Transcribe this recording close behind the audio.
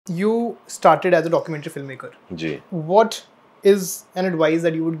You started as a documentary filmmaker. Ji. What is an advice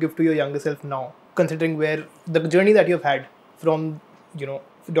that you would give to your younger self now, considering where the journey that you've had from,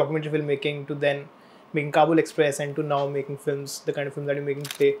 documentary filmmaking to then making Kabul Express and to now making films, the kind of film that you're making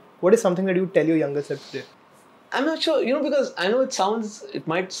today? What is something that you would tell your younger self today? I'm not sure, because I know it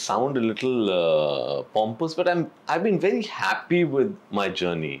might sound a little pompous, but I've been very happy with my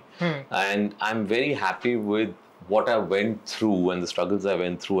journey, and I'm very happy with what I went through and the struggles I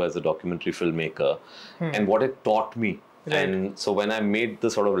went through as a documentary filmmaker, and what it taught me. Right. And so when I made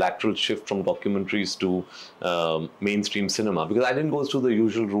the sort of lateral shift from documentaries to mainstream cinema, because I didn't go through the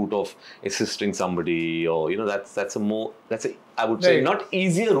usual route of assisting somebody, or that's a I would say Right. not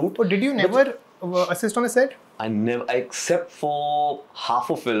easier route. But did you never assist on a set? I never, except for half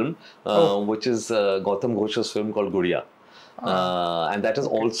a film, which is Gautam Ghosh's film called Gudiya. And that is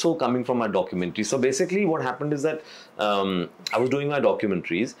also coming from my documentary. So basically what happened is that I was doing my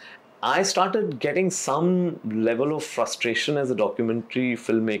documentaries. I started getting some level of frustration as a documentary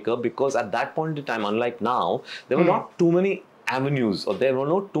filmmaker, because at that point in time, unlike now, there were not too many avenues, or there were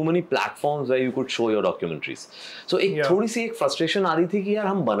not too many platforms where you could show your documentaries. So एक थोड़ी सी एक frustration आ रही थी कि यार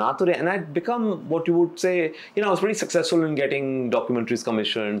हम बना तो रहे, and I'd become what you would say, I was pretty successful in getting documentaries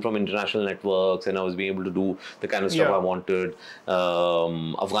commissioned from international networks, and I was being able to do the kind of stuff I wanted.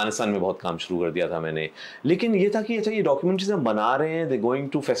 Afghanistan में बहुत काम शुरू कर दिया था मैंने, लेकिन ये था कि अच्छा ये documentaries हम बना रहे हैं, they're going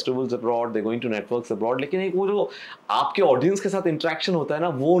to festivals abroad, they're going to networks abroad, लेकिन एक वो जो आपके audience के साथ interaction होता है ना,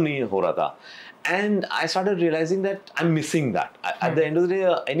 वो नहीं हो रहा था. And I started realizing that I'm missing that. At the end of the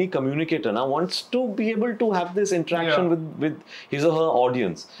day, any communicator now wants to be able to have this interaction with his or her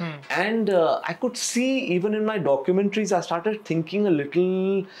audience. And I could see even in my documentaries, I started thinking a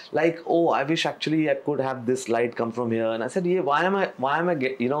little like, oh, I wish actually I could have this light come from here. And I said, yeah, why am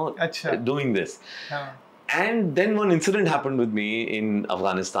I doing this? And then one incident happened with me in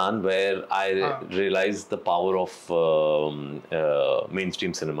Afghanistan where I realized the power of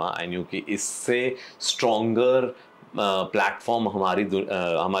mainstream cinema. I knew कि इससे stronger platform हमारी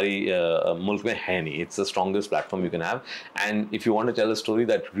मुल्क में है नहीं. It's the strongest platform you can have. And if you want to tell a story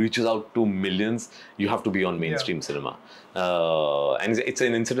that reaches out to millions, you have to be on mainstream cinema. And it's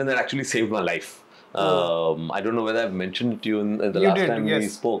an incident that actually saved my life. I don't know whether I've mentioned it to you in the last time we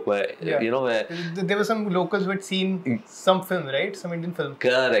spoke, where where there were some locals who had seen some film, right? Some Indian film.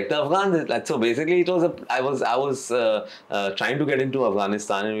 Correct. Afghan. So basically, I was trying to get into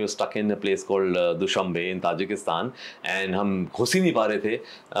Afghanistan, and we were stuck in a place called Dushanbe in Tajikistan, and हम घुस ही नहीं पा रहे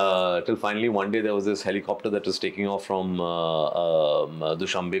थे till finally one day there was this helicopter that was taking off from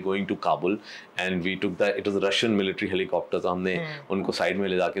Dushanbe going to Kabul, and we took that. It was a Russian military helicopter, तो हमने उनको side में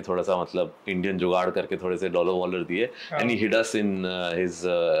ले जाके थोड़ा सा मतलब इंडियन जुगाड़ करके थोड़े से $वॉलर दिए, and he hid us in his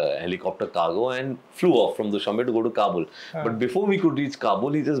helicopter cargo and flew off from Dushanbe to go to Kabul. But before we could reach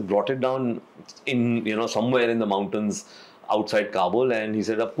Kabul, he just brought it down in somewhere in the mountains outside Kabul, and he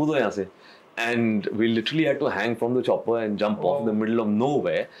said, "Ab koodo yahan se." And we literally had to hang from the chopper and jump off in the middle of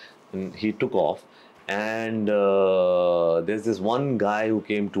nowhere, and he took off. And there's this one guy who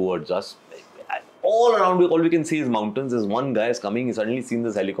came towards us. All around, all we can see is mountains. There's one guy is coming. He suddenly seen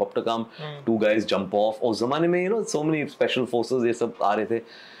this helicopter come. Two guys jump off. Oh, zamane mein, so many special forces, ye sab aa rahe the.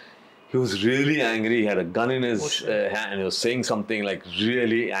 He was really angry. He had a gun in his hand, and he was saying something like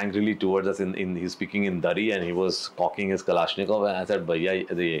really angrily towards us. He was speaking in Dari, and he was cocking his Kalashnikov. And I said, "Bhaiya,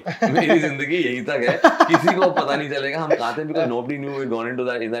 मेरी जिंदगी यही तक है. किसी को पता नहीं चलेगा हम कहाँ थे, because nobody knew we'd gone into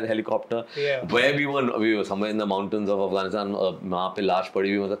in that helicopter. Where we were somewhere in the mountains of Afghanistan. वहाँ पे लाश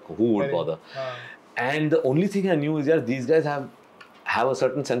पड़ी हुई, मतलब who would bother? And the only thing I knew is that these guys have a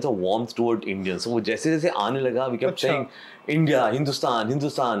certain sense of warmth toward Indians. So जैसे जैसे आने लगा, we kept saying India, Hindustan,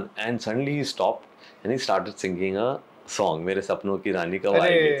 and suddenly he stopped and he started singing a song, मेरे सपनों की रानी कब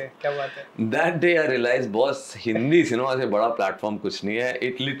आएगी. क्या बात है. That day I realized, boss, Hindi cinema से बड़ा प्लेटफॉर्म कुछ नहीं है.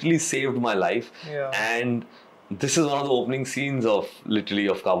 It literally saved my life. And this is one of the opening scenes of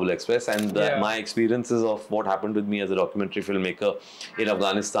Kabul Express, and my experiences of what happened with me as a documentary filmmaker in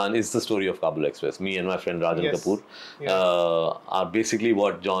Afghanistan is the story of Kabul Express. Me and my friend Rajan Kapoor are basically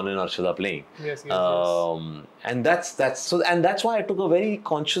what John and Arshad are playing. And that's why I took a very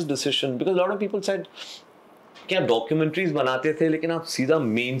conscious decision, because a lot of people said कि आप documentaries बनाते थे लेकिन आप सीधा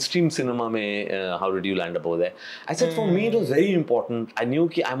mainstream cinema में how did you land up over there? I said for me it was very important. I knew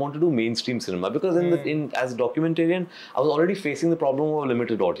कि I want to do mainstream cinema, because as a documentarian I was already facing the problem of a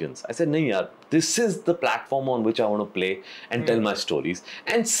limited audience. I said नहीं यार, this is the platform on which I want to play and tell my stories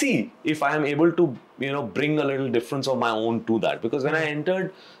and see if I am able to bring a little difference of my own to that. Because when I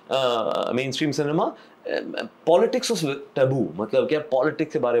entered mainstream cinema, politics was taboo, मतलब क्या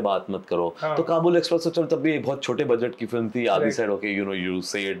politics के बारे में बात मत करो. तो Kabul express तो चल तब भी बहुत छोटे बजट की फिल्म थी. आदि said okay, you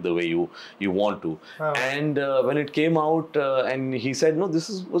say it the way you want to. And when it came out and he said no, this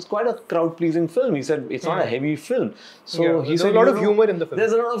was quite a crowd pleasing film. He said it's not a heavy film. So he said a lot of humor in the film.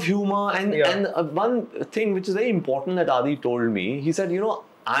 There's a lot of humor and one thing which is very important that Adi told me, he said,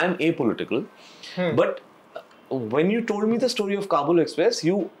 I am apolitical, but when you told me the story of Kabul Express,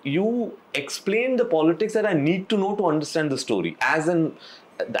 you explained the politics that I need to know to understand the story as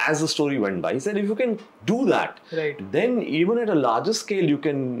the story went by. He said, if you can do that, then even at a larger scale, you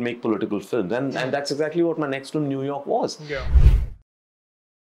can make political films. And that's exactly what my next film, New York, was. Yeah.